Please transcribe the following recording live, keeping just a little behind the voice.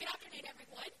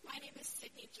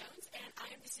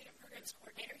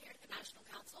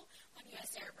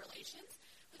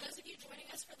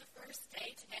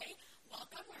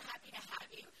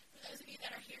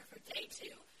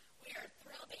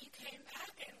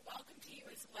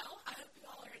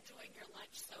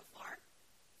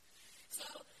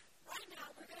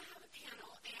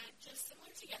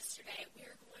yesterday, we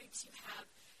are going to have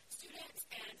students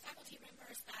and faculty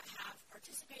members that have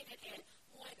participated in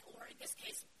one, or in this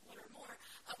case, one or more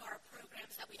of our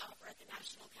programs that we offer at the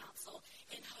National Council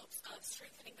in hopes of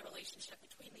strengthening the relationship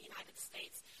between the United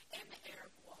States and the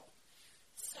Arab world.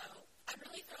 So I'm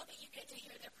really thrilled that you get to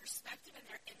hear their perspective and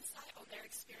their insight on their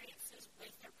experiences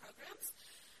with their programs.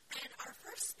 And our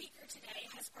first speaker today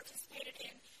has participated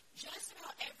in just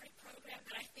about every program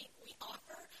that I think we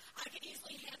offer. I could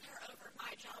easily hand her over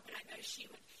my job, and I know she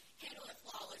would handle it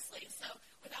flawlessly. So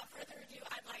without further ado,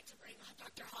 I'd like to bring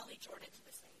Dr. Holly Jordan to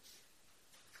the stage.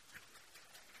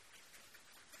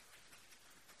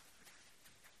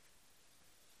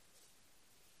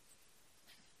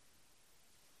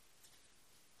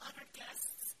 Honored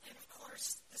guests, and of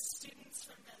course, the students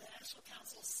from the National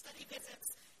Council's study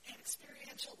visits and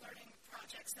experiential learning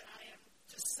projects that I am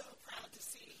just so proud to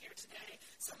see here today,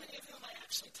 so many of whom I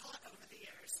actually taught over the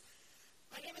years.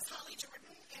 My name is Holly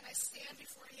Jordan, and I stand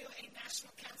before you a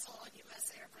National Council on U.S.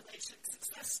 Arab Relations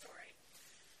success story.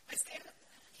 I stand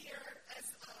here as,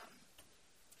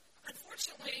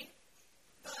 unfortunately,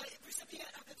 the recipient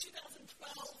of the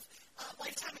 2012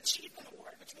 Lifetime Achievement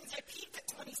Award, which means I peaked at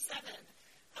 27.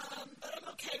 But I'm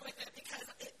okay with it because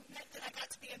it meant that I got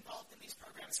to be involved in these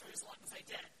programs for as long as I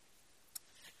did.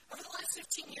 Over the last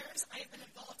 15 years, I have been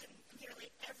involved in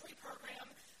nearly every program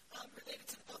related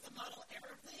to both the Model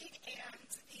Arab League and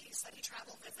the study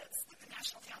travel visits that the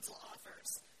National Council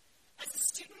offers. As a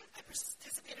student, I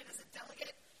participated as a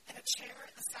delegate and a chair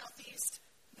at the Southeast,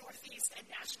 Northeast, and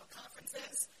national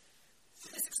conferences.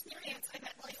 Through this experience, I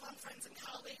met lifelong friends and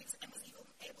colleagues and was even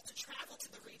able to travel to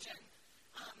the region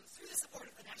through the support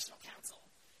of the National Council.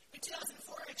 In 2004,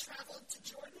 I traveled to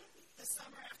Jordan the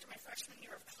summer after my freshman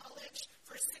year of college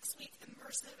for a 6-week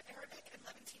immersive Arabic and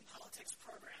Levantine politics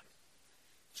program.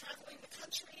 Traveling the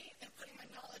country and putting my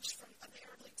knowledge of the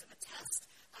Arab League to the test,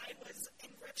 I was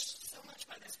enriched so much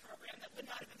by this program that would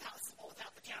not have been possible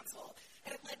without the Council,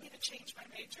 and it led me to change my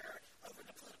major over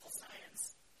to political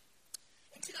science.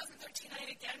 In 2013,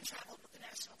 I again traveled with the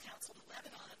National Council to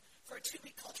Lebanon for a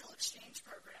 2-week cultural exchange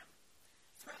program.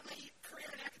 Throughout my career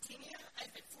in academia,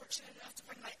 I've been fortunate enough to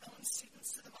bring my own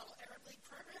students to the Model Arab League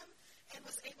program and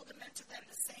was able to mentor them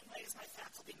the same way as my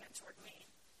faculty mentored me.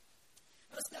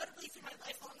 Most notably through my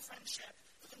lifelong friendship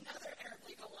with another Arab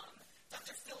League alum,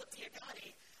 Dr. Philip Diagati,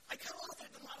 I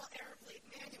co-authored the Model Arab League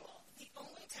Manual, the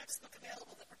only textbook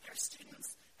available that prepares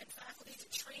students and faculty to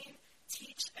train,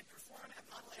 teach, and perform at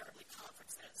Model Arab League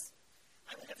conferences.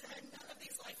 I would have had none of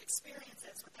these life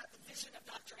experiences without the vision of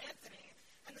Dr. Anthony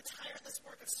and the tireless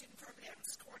work of student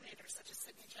programs coordinators such as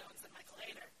Sidney Jones and Michael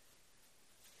Ader.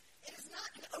 It is not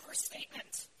an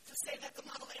overstatement to say that the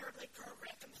Model Arab League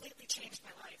program completely changed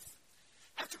my life.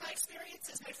 After my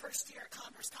experiences my first year at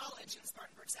Commerce College in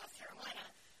Spartanburg, South Carolina,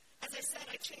 as I said,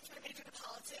 I changed my major to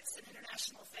politics and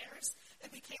international affairs and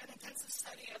began an intensive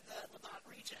study of the Levant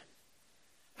region.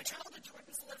 My travel to Jordan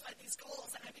solidified these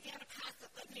goals, and I began a path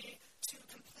that led me to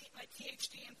complete my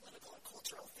PhD in political and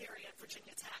cultural theory at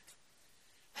Virginia Tech.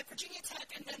 At Virginia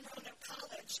Tech and then Roanoke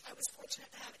College, I was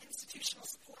fortunate to have institutional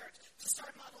support to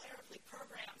start Model Arab League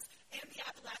programs and the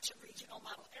Appalachia Regional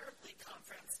Model Arab League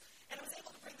Conference, and I was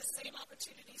able to bring the same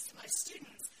opportunities to my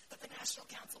students that the National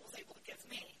Council was able to give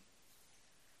me.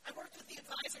 I worked with the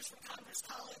advisors from Commerce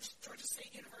College, Georgia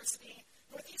State University,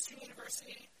 Northeastern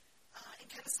University,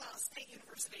 and Kennesaw State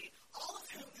University, all of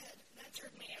whom had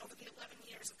mentored me over the 11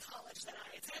 years of college that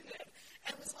I attended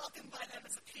and was welcomed by them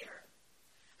as a peer.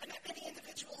 I met many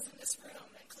individuals in this room,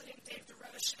 including Dave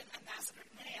DeRoche and Ambassador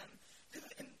Nahum, who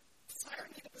inspired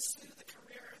me to pursue the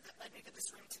career that led me to this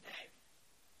room today.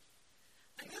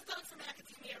 I moved on from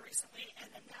academia recently and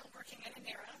am now working at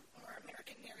ANERA, or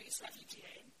American Near East Refugee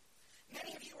Aid.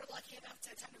 Many of you were lucky enough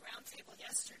to attend a roundtable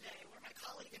yesterday where my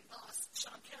colleague and boss,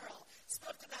 Sean Carroll,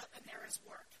 spoke about ANERA's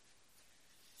work.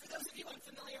 For those of you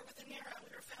unfamiliar with ANERA,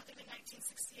 we were founded in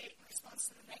 1968 in response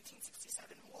to the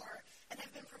 1967 war and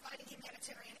have been providing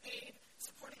humanitarian aid,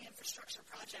 supporting infrastructure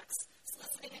projects,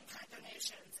 soliciting in-kind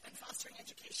donations, and fostering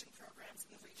education programs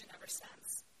in the region ever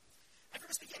since. I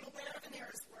first became aware of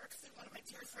ANERA's work through one of my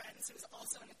dear friends who is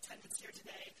also in attendance here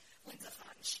today, Linda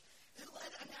Funch, who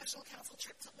led a National Council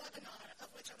trip to Lebanon,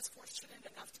 of which I was fortunate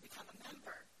enough to become a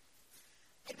member.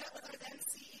 I met with our then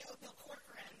CEO, Bill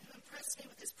Corcoran, who impressed me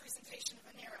with his presentation of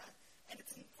ANERA and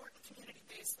its important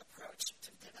community-based approach to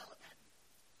development.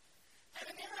 At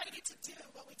ANERA, I get to do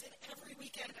what we did every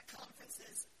weekend at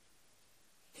conferences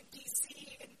in D.C.,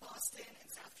 in Boston, in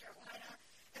South Carolina,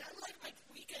 and unlike my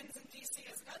weekends in D.C.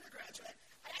 as an undergraduate,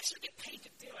 I actually get paid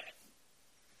to do it.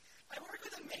 I work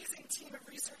with an amazing team of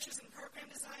researchers and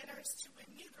program designers to win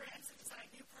new grants and design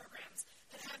new programs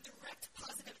that have direct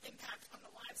positive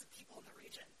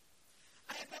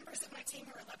members of my team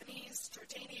are Lebanese,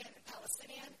 Jordanian, and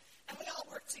Palestinian, and we all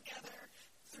work together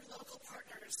through local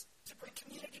partners to bring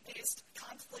community-based,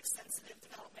 conflict-sensitive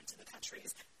development to the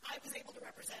countries I was able to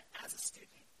represent as a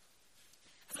student.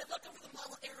 As I look over the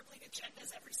Model Arab League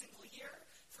agendas every single year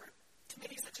for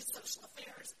committees such as social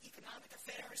affairs, economic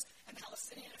affairs, and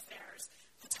Palestinian affairs,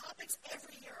 the topics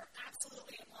every year are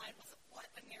absolutely in line with what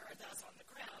ANERA does on the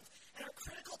ground and are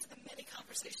critical to the many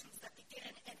conversations that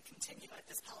begin and continue at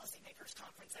this policymakers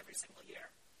conference every single year.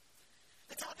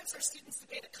 The topics our students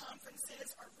debate at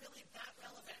conferences are really that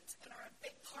relevant and are a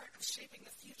big part of shaping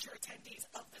the future attendees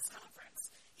of this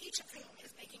conference, each of whom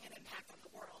is making an impact on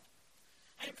the world.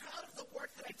 I am proud of the work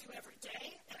that I do every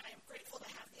day, and I am grateful to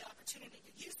have the opportunity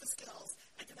to use the skills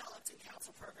I developed in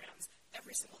council programs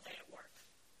every single day at work.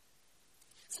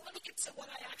 So let me get to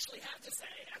what I actually have to say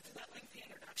after that lengthy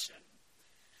introduction.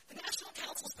 The National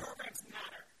Council's programs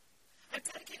matter. I've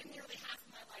dedicated nearly half of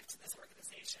my life to this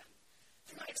organization.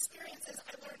 Through my experiences,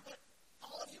 I learned what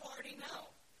all of you already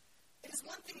know. It is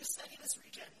one thing to study this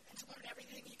region and to learn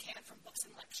everything you can from books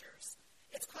and lectures.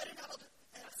 It's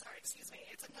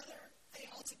another thing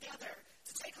altogether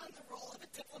to take on the role of a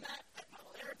diplomat at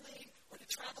Model Arab League or to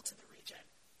travel to the region.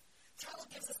 Travel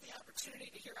gives us the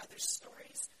opportunity to hear others'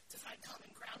 stories, to find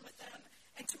common ground with them,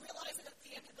 and to realize that at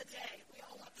the end of the day, we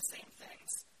all want the same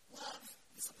things: love,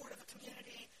 the support of a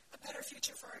community, a better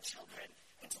future for our children,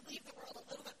 and to leave the world a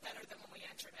little bit better than when we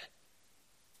entered it.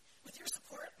 With your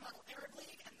support, Model Arab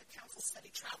League and the Council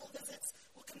Study Travel Visits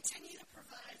will continue to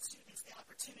provide students the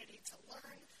opportunity to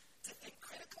learn, to think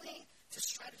critically, to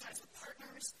strategize with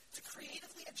partners, to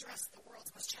creatively address the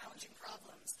world's most challenging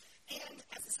problems, and,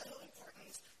 as is so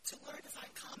important, to learn to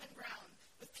find common ground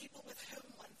with people with whom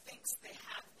one thinks they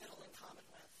have little in common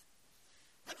with.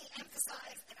 Let me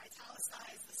emphasize and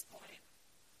italicize this point.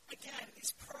 Again,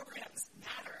 these programs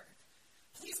matter.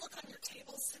 Please look on your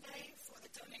tables today for the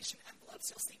donation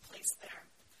envelopes you'll see placed there.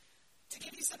 To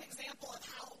give you some example of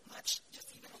how much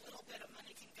just even a little bit of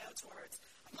money can go towards,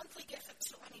 a monthly gift of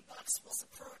 $20 will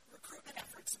support recruitment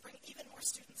efforts to bring even more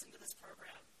students into this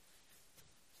program.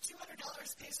 $200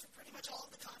 pays for pretty much all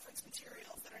of the conference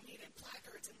materials that are needed,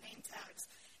 placards and name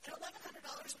tags. And $1,100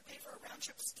 would pay for a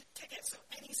round-trip ticket so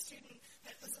any student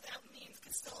that is without means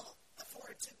can still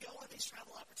afford to go on these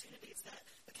travel opportunities that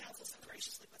the Council so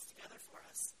graciously puts together for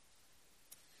us.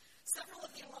 Several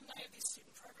of the alumni of these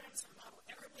student programs, from Model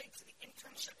Arab League to the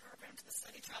internship program to the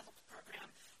study travel program,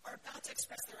 are about to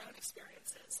express their own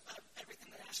experiences of everything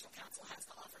the National Council has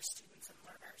to offer students and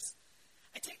learners.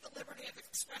 I take the liberty of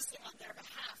expressing on their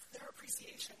behalf their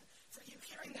appreciation for you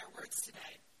hearing their words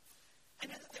today. I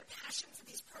know that their passion for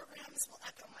these programs will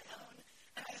echo my own,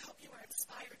 and I hope you are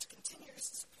inspired to continue your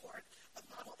support of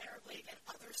Model Arab League and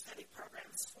other study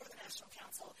programs for the National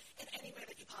Council in any way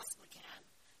that you possibly can.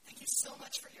 Thank you so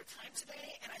much for your time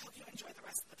today, and I hope you enjoy the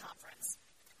rest of the conference.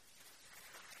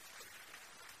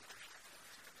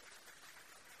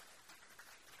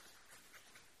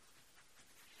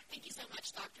 Thank you so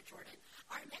much, Dr. Jordan.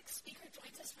 Our next speaker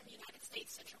joins us from United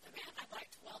States Central Command. I'd like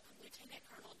to welcome Lieutenant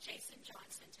Colonel Jason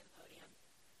Johnson to the podium.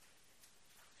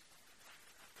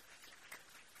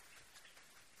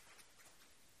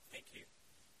 Thank you.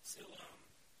 So,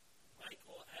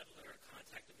 Michael Adler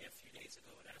contacted me a few days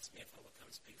ago and asked me if I would come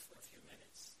speak for a few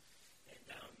minutes.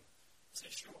 And I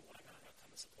said, sure, why not? I'll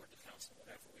come and support the council,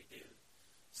 whatever we do.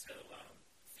 So,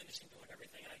 finishing doing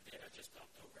everything I did, I just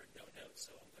talked over no notes,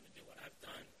 so I'm going to do what I've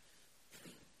done.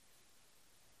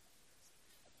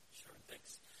 Sure,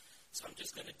 thanks. So I'm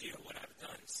just going to do what I've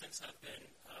done since I've been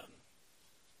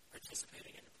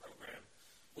participating in the program,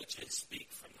 which is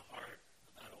speak from the heart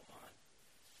about Oman.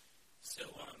 So,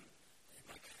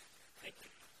 thank you.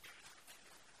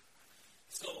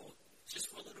 So, just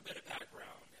for a little bit of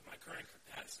background, in my current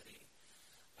capacity,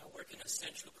 I work in a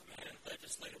Central Command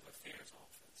Legislative Affairs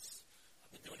Office.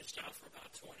 I've been doing this job for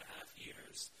about 2.5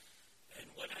 years, and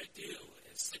what I do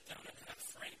is sit down and have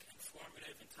frank,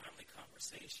 informative, and timely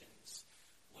conversations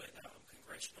with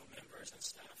congressional members and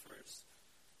staffers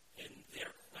in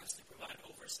their quest to provide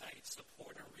oversight,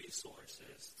 support, and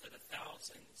resources to the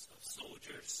thousands of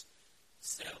soldiers,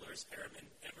 sailors, airmen,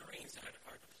 and Marines that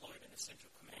are deployed in the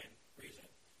Central Command region.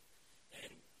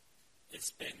 And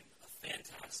it's been a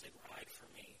fantastic ride for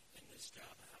me in this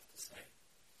job, I have to say.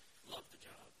 Love the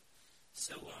job.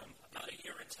 So about a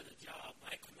year into the job,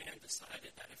 my command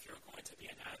decided that if you're going to be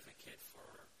an advocate for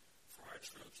our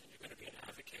troops and you're going to be an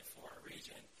advocate for our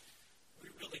region, we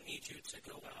really need you to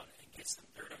go out and get some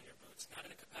dirt on your boots, not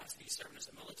in a capacity serving as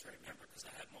a military member because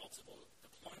I had multiple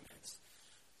deployments,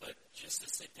 but just to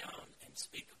sit down and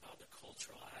speak about the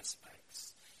cultural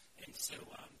aspects And so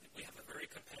we have a very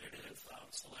competitive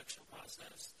selection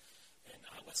process, and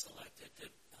I was selected to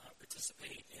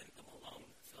participate in the Malone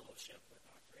Fellowship with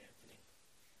Dr. Anthony.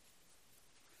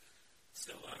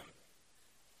 So I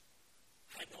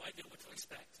had no idea what to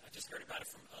expect. I just heard about it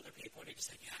from other people, and they just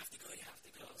said, you have to go, you have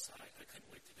to go. So I couldn't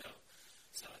wait to go.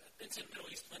 So I've been to the Middle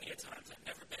East plenty of times. I've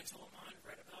never been to Oman,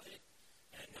 read about it.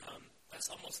 And that's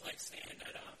almost like saying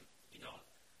that,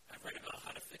 I've read about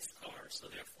how to fix cars,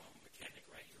 so therefore I'm a mechanic,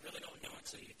 right? You really don't know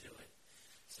until you do it.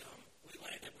 So we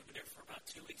landed. We were there for about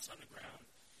 2 weeks on the ground.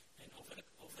 And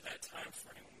over that time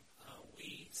frame,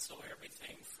 we saw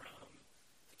everything from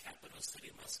the capital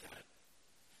city, Muscat,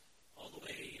 all the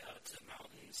way to the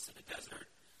mountains, to the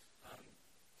desert,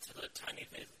 to the tiny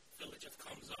village of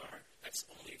Kamsar that's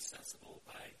only accessible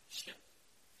by ship.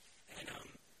 And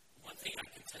one thing I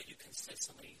can tell you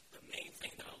consistently, the main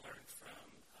thing that I learned from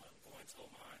going to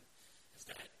Oman is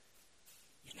that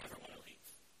you never want to leave.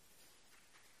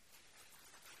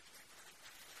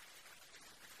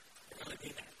 I really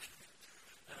mean that.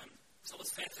 So it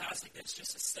was fantastic. There's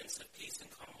just a sense of peace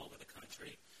and calm over the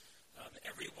country.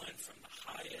 Everyone from the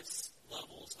highest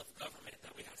levels of government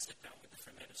that we had sit down with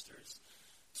different ministers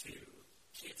to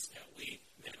kids that we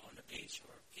met on the beach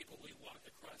or people we walked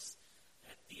across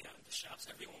at the shops,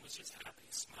 everyone was just happy,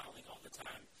 smiling all the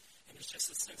time. And it's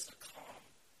just a sense of calm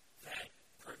that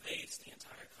pervades the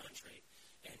entire country.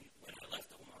 And when I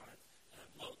left Oman,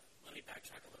 let me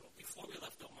backtrack a little. Before we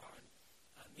left Oman,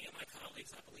 me and my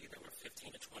colleagues, I believe there were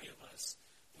 15 to 20 of us,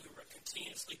 we were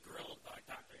continuously grilled by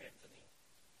Dr. Anthony.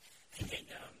 And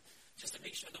just to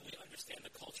make sure that we understand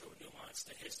the cultural nuance,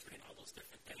 the history, and all those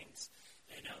different things.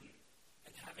 And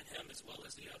having him as well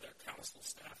as the other council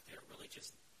staff there really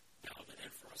just dialed it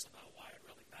in for us about why it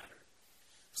really mattered.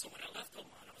 So when I left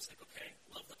Oman, I was like, okay,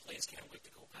 love the place, can't wait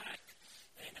to go back.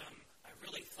 And I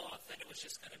really thought that it was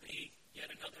just going to be yet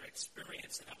another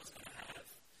experience that I was going to have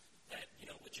that,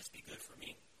 would just be good for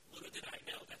me. Little did I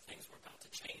know that things were about to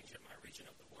change in my region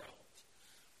of the world.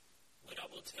 What I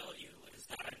will tell you is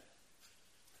that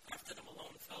after the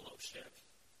Malone Fellowship,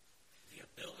 the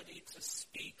ability to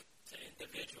speak to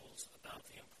individuals about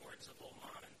the importance of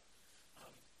Oman,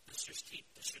 the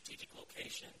strategic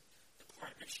location, the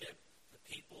partnership, the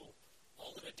people,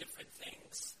 all of the different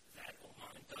things that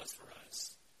Oman does for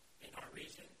us in our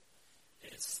region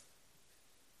is,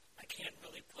 I can't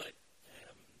really put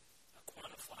a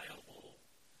quantifiable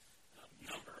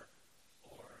number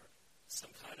or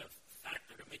some kind of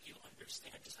factor to make you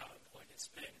understand just how important it's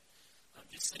been.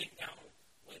 Just sitting down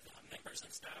with members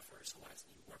and staffers who I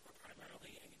work with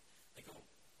primarily, and they go,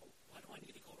 why do I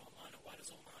need to go to Oman, or why does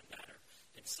Oman matter?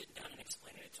 And sitting down and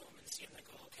explaining it to them and seeing them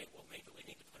go, okay, well, maybe we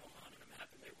need to put Oman on the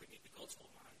map, and maybe we need to go to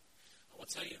Oman. I will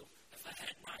tell you, if I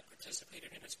had not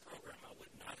participated in this program, I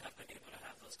would not have been able to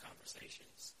have those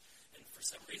conversations. And for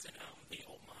some reason, I'm the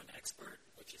Oman expert,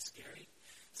 which is scary.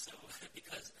 So,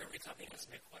 because every time he asks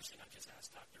me a question, I just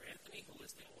ask Dr. Anthony, who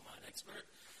is the Oman expert.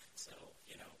 So,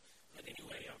 but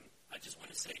anyway, I just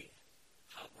want to say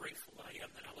how grateful I am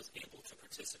that I was able to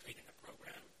participate in the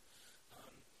program.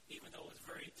 Even though it was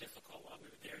very difficult while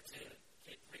we were there to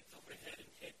get raked over the head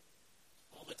and hit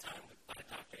all the time by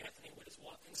Dr. Anthony with his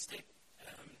walking stick,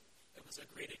 it was a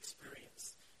great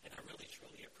experience, and I really,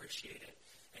 truly appreciate it.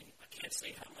 And I can't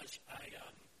say how much I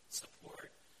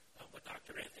support what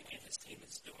Dr. Anthony and his team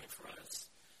is doing for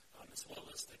us, as well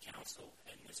as the council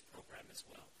and this program as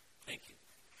well. Thank you.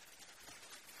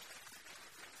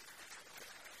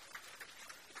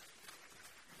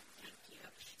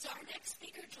 So our next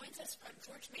speaker joins us from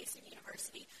George Mason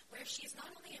University, where she's not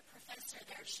only a professor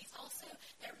there, she's also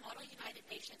their Model United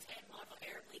Nations and Model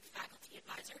Arab League faculty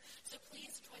advisor. So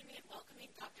please join me in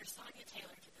welcoming Dr. Sonia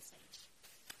Taylor to the stage.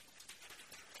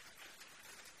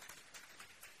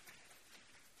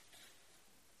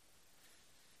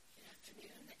 Good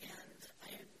afternoon, and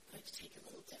I am going to take a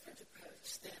little different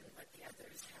approach than what the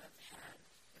others have had.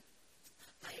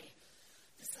 I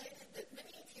decided that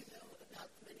many of you know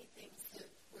about the many things that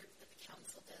work that the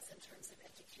council does in terms of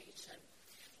education,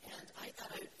 and I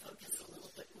thought I would focus a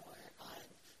little bit more on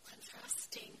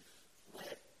contrasting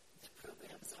what the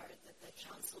programs are that the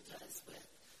council does with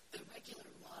the regular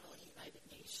Model United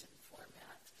Nations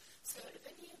format. So if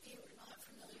any of you are not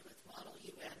familiar with Model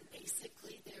UN,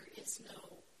 basically there is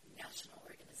no national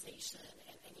organization,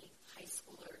 and any high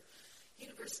school or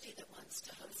university that wants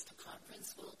to host a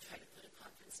conference will try to put a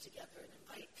conference together and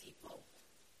invite people.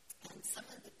 And some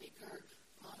of the bigger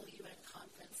Model UN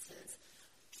conferences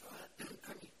draw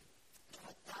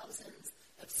thousands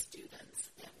of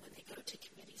students, and when they go to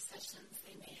committee sessions,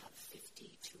 they may have 50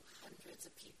 to hundreds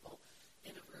of people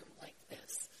in a room like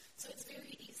this. So it's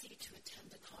very easy to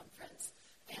attend a conference,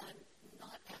 and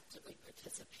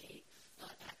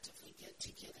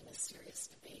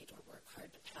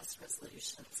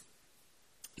resolutions.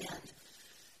 And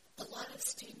a lot of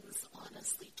students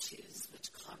honestly choose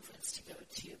which conference to go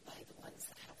to by the ones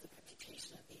that have the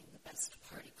reputation of being the best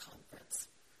party conference.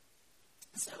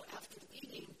 So after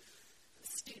leading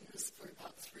students for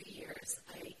about 3 years,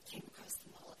 I came across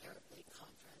the Model Arab League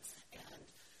Conference and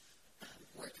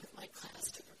worked with my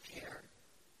class to prepare.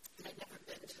 And I'd never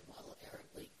been to Model Arab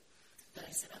League. But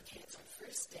I said, okay, it's our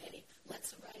first day.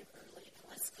 Let's arrive early and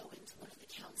let's go into one of the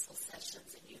council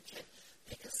sessions, and you can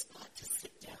pick a spot to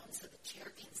sit down so the chair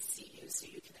can see you so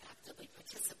you can actively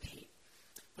participate.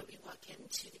 But we walk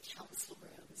into the council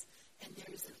rooms, and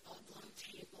there's an oblong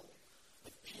table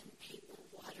with pen, paper,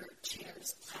 water,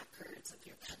 chairs, placards of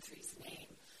your country's name.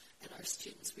 And our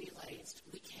students realized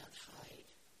we can't hide.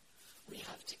 We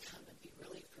have to come and be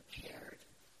really prepared.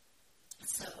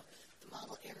 So the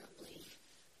Model Arab League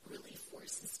really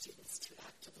forces students to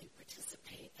actively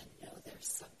participate and know their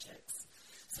subjects.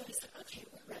 So I said, okay,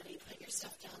 we're ready. Put your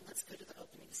stuff down. Let's go to the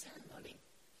opening ceremony.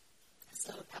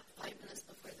 So about 5 minutes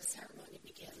before the ceremony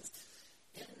begins,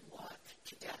 in walk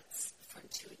cadets from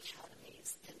 2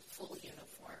 academies in full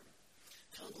uniform,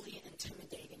 totally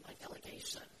intimidating my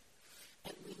delegation.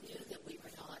 And we knew that we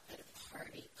were not at a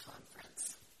party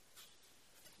conference.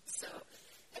 So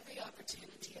every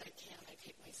opportunity I can, I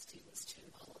take my students to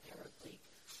Model Arab League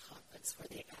Conference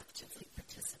where they actively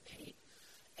participate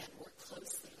and work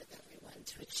closely with everyone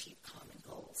to achieve common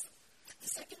goals.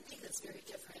 The second thing that's very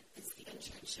different is the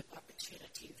internship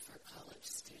opportunity for college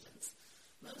students.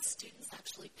 Most students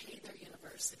actually pay their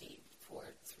university for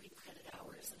 3 credit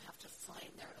hours and have to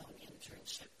find their own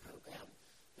internship program,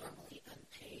 normally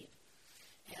unpaid.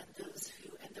 And those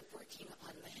who end up working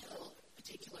on the Hill,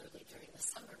 particularly during the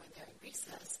summer when they're in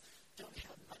recess, don't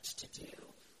have much to do,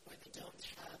 or they don't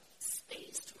have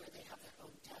space to where they have their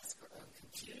own desk or own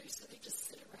computer, so they just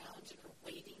sit around and are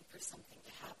waiting for something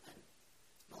to happen.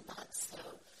 Well, not so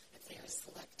if they are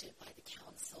selected by the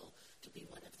council to be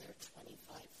one of their 25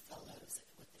 fellows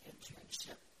with the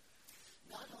internship.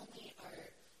 Not only are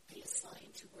they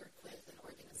assigned to work with an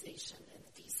organization in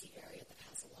the D.C. area that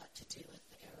has a lot to do with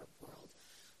the Arab world,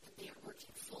 but they are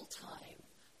working full-time,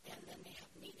 and then they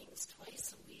have meetings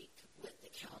twice a week with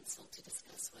the council to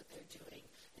discuss what they're doing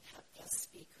and have guest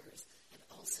speakers, and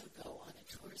also go on a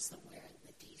tour somewhere in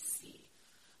the D.C.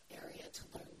 area to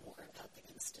learn more about the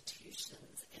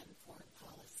institutions and foreign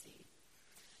policy.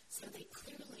 So they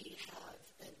clearly have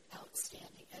an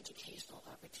outstanding educational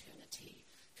opportunity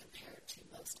compared to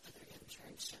most other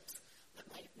internships. But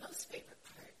my most favorite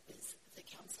part is the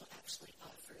council actually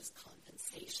offers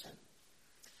compensation.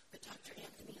 But Dr.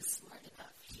 Anthony is smart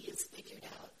enough. He has figured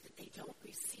out that they don't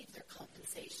receive their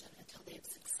compensation until they have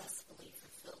successfully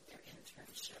fulfilled their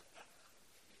internship.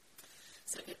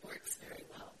 So it works very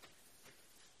well.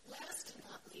 Last and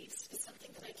not least is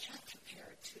something that I can't compare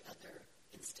to other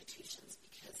institutions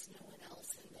because no one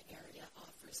else in the area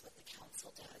offers what the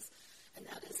council does, and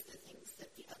that is the things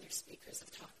that the other speakers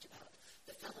have talked about,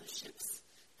 the fellowships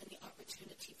and the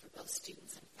opportunity for both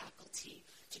students and faculty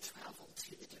to travel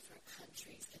to the different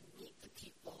countries and meet the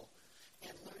people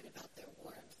and learn about their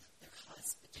warmth, their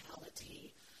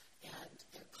hospitality, and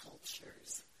their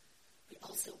cultures. We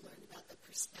also learn about the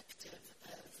perspective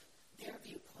of their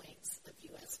viewpoints of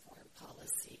U.S. foreign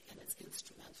policy, and it's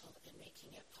instrumental in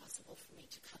making it possible for me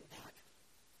to come back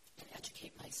and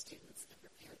educate my students and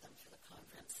prepare them for the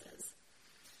conferences.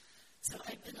 So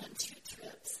I've been on 2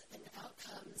 trips, and the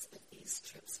outcomes of these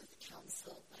trips with the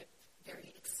council, I'm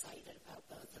very excited about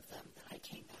both of them, that I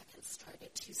came back and started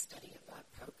 2 study abroad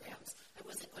programs. I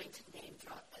wasn't going to name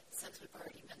drop, but since we've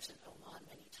already mentioned Oman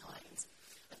many times,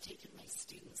 I've taken my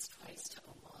students twice to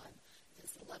Oman.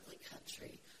 It's a lovely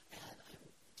country, and I'm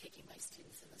taking my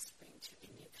students in the spring to a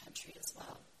new country as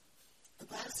well. The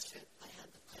last trip, I had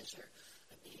the pleasure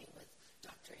of being with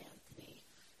Dr. Anthony,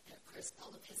 and of course,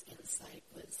 all of his insight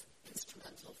was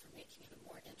instrumental for making it a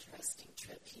more interesting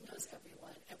trip. He knows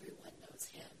everyone. Everyone knows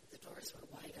him. The doors were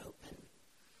wide open.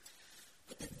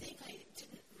 But the thing I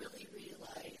didn't really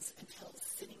realize until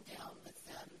sitting down with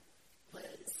them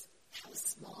was how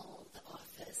small the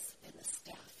office and the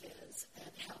staff is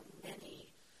and how many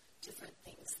different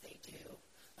things they do.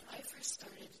 When I first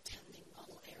started attending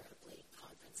Model Arab League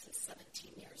conferences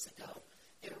 17 years ago,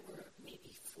 there were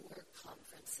maybe 4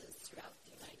 conferences throughout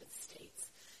the United States.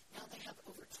 Now they have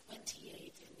over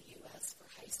 28 in the U.S. for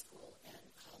high school and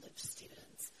college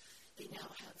students. They now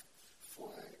have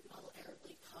 4 Model Arab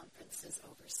League conferences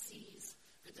overseas.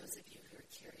 For those of you who are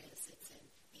curious, it's in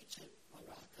Egypt,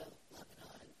 Morocco,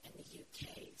 Lebanon, and the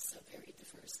UK, so very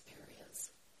diverse areas.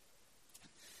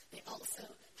 They also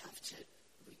have to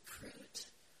recruit,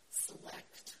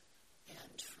 select, and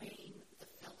train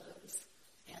the fellows,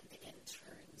 and they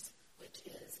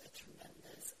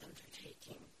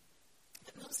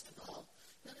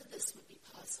this would be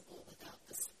possible without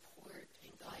the support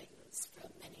and guidance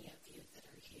from many of you that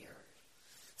are here.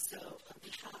 So on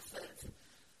behalf of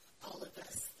all of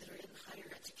us that are in higher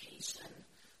education,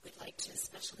 we'd like to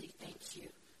especially thank you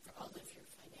for all of your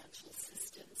financial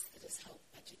assistance that has helped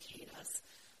educate us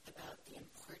about the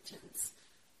importance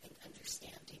and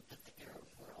understanding of the Arab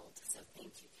world. So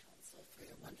thank you, Council, for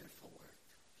your wonderful work.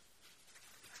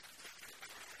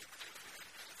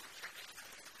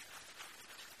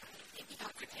 Thank you,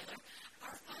 Dr. Taylor.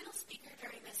 Our final speaker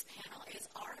during this panel is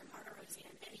R.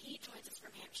 Martirosyan, and he joins us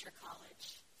from Hampshire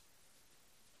College.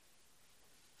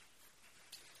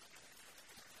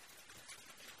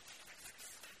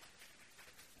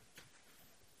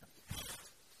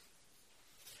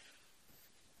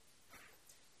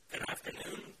 Good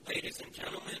afternoon, ladies and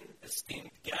gentlemen, esteemed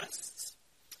guests.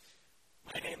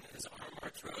 My name is R.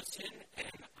 Martirosyan,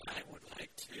 and I would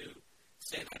like to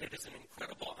say that it is an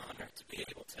incredible honor to be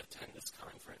able to attend this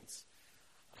conference.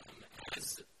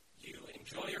 As you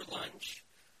enjoy your lunch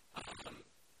and,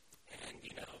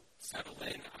 settle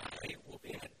in, I will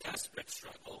be in a desperate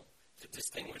struggle to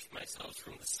distinguish myself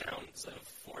from the sounds of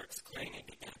forks clanging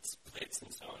against plates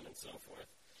and so on and so forth.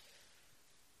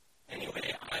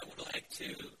 Anyway, I would like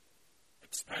to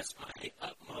express my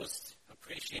utmost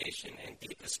appreciation and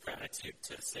deepest gratitude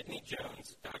to Sidney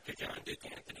Jones, Dr. John Duke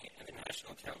Anthony, and the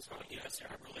National Council on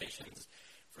U.S.-Arab Relations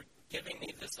for giving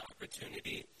me this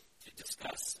opportunity to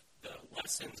discuss the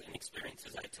lessons and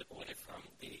experiences I took away from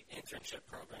the internship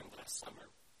program last summer.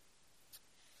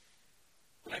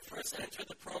 When I first entered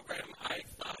the program, I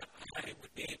thought I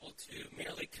would be able to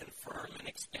merely confirm and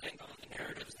expand on the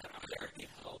narratives that I already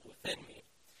held within me.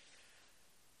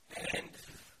 And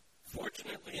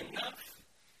fortunately enough,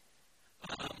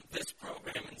 this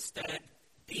program instead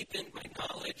deepened my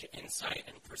knowledge, insight,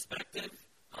 and perspective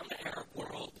on the Arab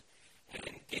world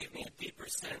and gave me a deeper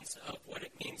sense of what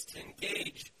it means to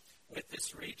engage with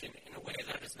this region in a way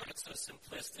that is not so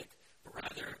simplistic, but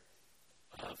rather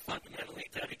fundamentally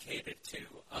dedicated to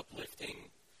uplifting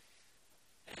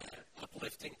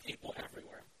people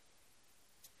everywhere.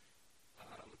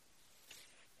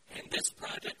 And this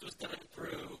project was done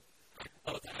through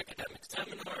both academic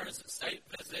seminars, site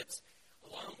visits,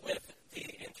 along with the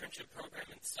internship program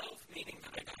itself, meaning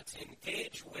that I got to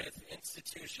engage with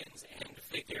institutions and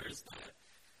figures that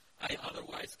I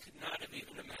otherwise could not have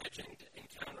even imagined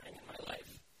encountering in my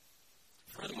life.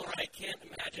 Furthermore, I can't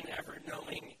imagine ever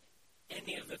knowing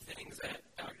any of the things that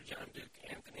Dr. John Duke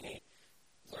Anthony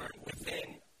learned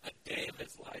within a day of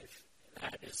his life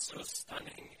that is so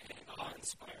stunning and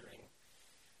awe-inspiring.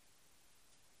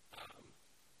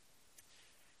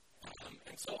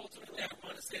 And so ultimately, I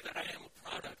want to say that I am a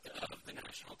product of the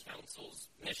National Council's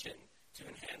mission to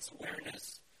enhance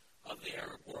awareness of the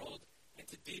Arab world and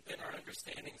to deepen our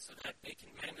understanding so that they can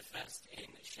manifest in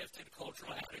shifted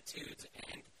cultural attitudes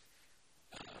and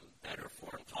better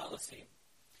foreign policy.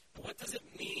 But what does it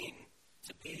mean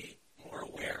to be more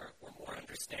aware or more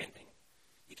understanding?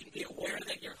 You can be aware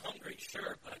that you're hungry,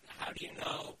 sure, but how do you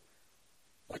know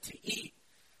what to eat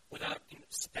without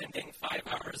spending 5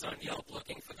 hours on Yelp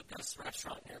looking for the best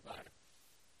restaurant nearby?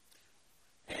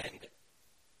 And,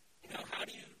 how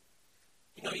do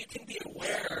you can be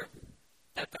aware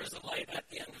that there's a light at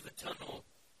the end of the tunnel,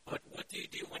 but what do you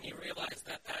do when you realize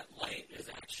that that light is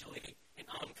actually an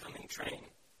oncoming train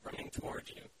running towards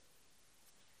you?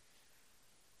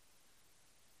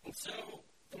 And so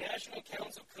the National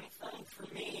Council confirmed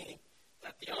for me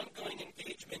that the ongoing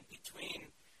engagement between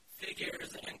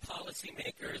figures and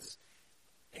policymakers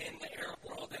in the Arab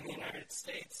world and the United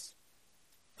States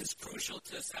is crucial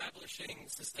to establishing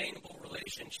sustainable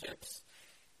relationships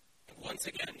and, once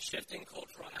again, shifting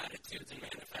cultural attitudes and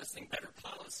manifesting better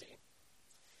policy.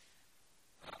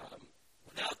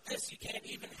 Without this, you can't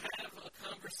even have a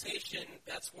conversation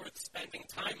that's worth spending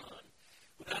time on.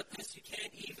 Without this, you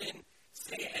can't even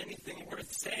say anything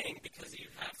worth saying because you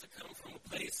have to come from a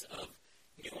place of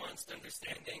nuanced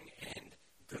understanding and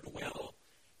goodwill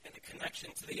and a connection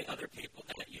to the other people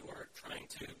that you are trying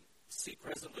to seek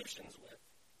resolutions with.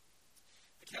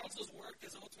 The Council's work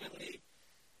is ultimately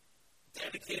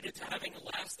dedicated to having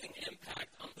a lasting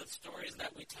impact on the stories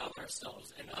that we tell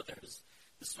ourselves and others,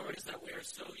 the stories that we are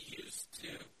so used to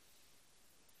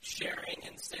sharing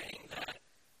and saying that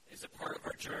is a part of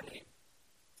our journey.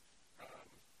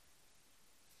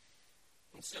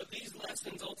 And so these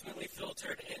lessons ultimately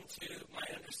filtered into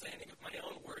my understanding of my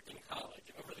own work in college.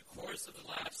 Over the course of the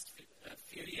last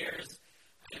few years,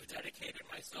 I have dedicated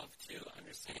myself to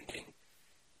understanding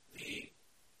the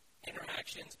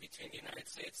interactions between the United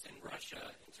States and Russia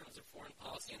in terms of foreign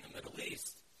policy in the Middle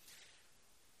East.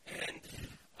 And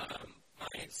my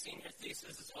senior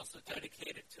thesis is also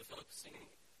dedicated to focusing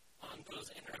on those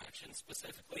interactions,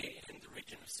 specifically in the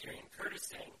region of Syrian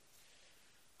Kurdistan.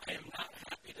 I am not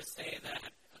happy to say that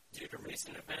due to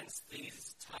recent events,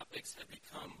 these topics have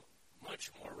become much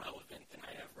more relevant than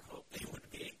I ever hoped they would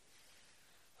be,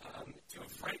 to a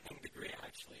frightening degree,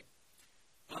 actually.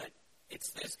 But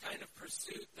it's this kind of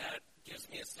pursuit that gives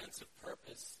me a sense of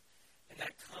purpose, and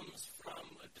that comes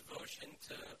from a devotion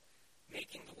to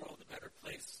making the world a better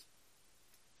place.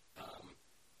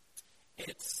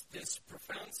 It's this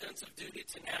profound sense of duty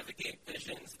to navigate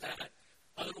visions that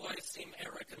otherwise seem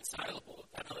irreconcilable,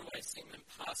 that otherwise seem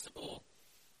impossible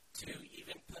to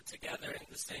even put together in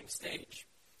the same stage.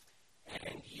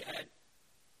 And yet,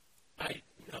 I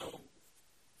know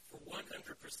for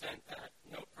 100% that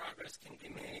no progress can be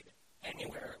made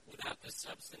anywhere without the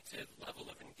substantive level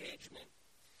of engagement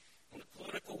and the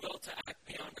political will to act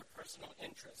beyond our personal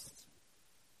interests.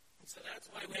 And so that's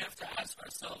why we have to ask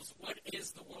ourselves, what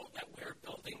is the world that we're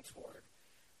building toward?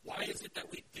 Why is it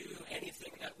that we do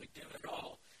anything that we do at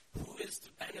all? Who is to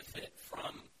benefit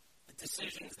from the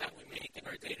decisions that we make in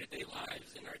our day-to-day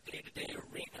lives, in our day-to-day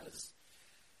arenas?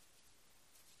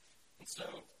 And so,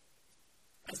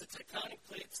 as the tectonic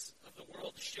plates of the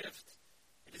world shift,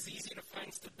 it is easy to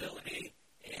find stability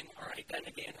in our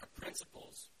identity and our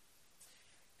principles.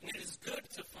 And it is good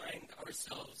to find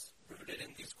ourselves rooted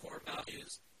in these core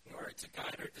values in order to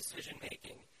guide our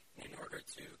decision-making, and in order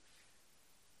to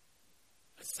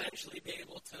essentially be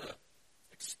able to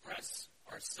express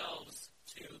ourselves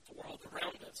to the world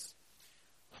around us.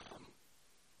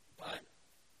 But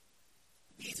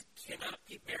these cannot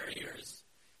be barriers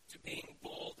to being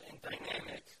bold and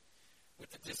dynamic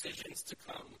with the decisions to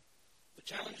come. The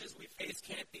challenges we face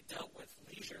can't be dealt with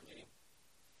leisurely.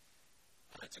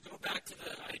 To go back to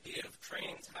the idea of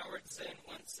trains, Howard Zinn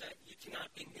once said, you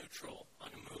cannot be neutral on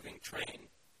a moving train.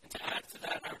 And to add to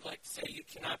that, I would like to say you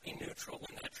cannot be neutral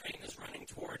when that train is running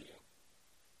toward you.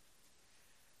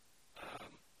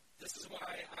 This is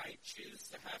why I choose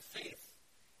to have faith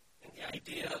in the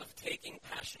idea of taking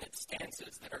passionate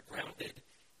stances that are grounded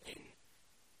in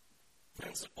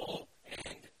principle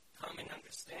and common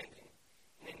understanding,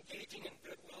 and engaging in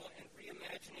goodwill and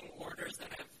reimagining orders that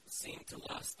have seemed to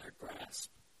lost their grasp.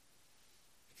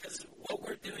 Because what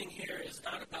we're doing here is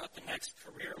not about the next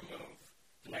career move,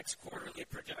 the next quarterly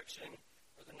projection,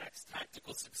 or the next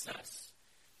tactical success.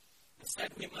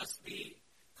 Instead, we must be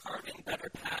carving better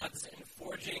paths and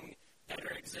forging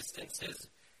better existences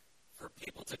for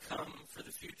people to come, for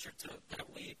the future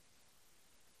that we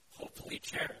hopefully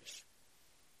cherish.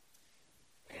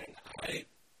 And I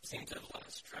seem to have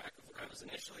lost track of what I was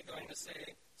initially going to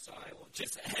say, so I will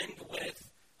just end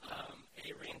with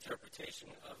a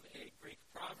reinterpretation of a Greek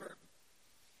proverb.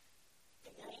 The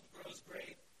world grows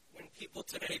great when people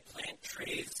today plant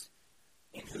trees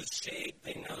in whose shade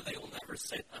they know they will never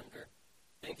sit under.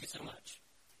 Thank you so much.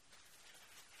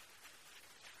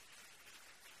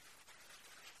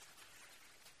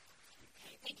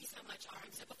 Okay, thank you so much,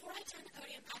 Aram. So before I turn the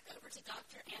podium back over to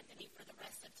Dr. Anthony for the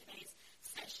rest of today's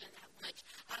session at lunch,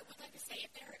 I would like to say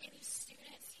if there are any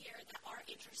students here that are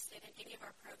interested in any of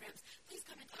our programs, please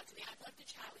come and talk to me. I'd love to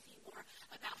chat with you more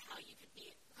about how you could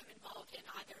become involved in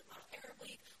either Model Arab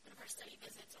League, one of our study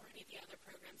visits, or any of the other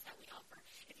programs that we offer.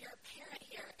 If you're a parent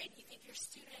here and you think your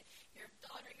student, your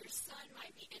daughter, your son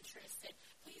might be interested,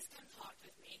 please come talk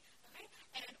with me. Okay?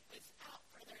 And without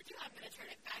further ado, I'm going to turn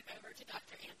it back over to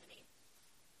Dr. Anthony.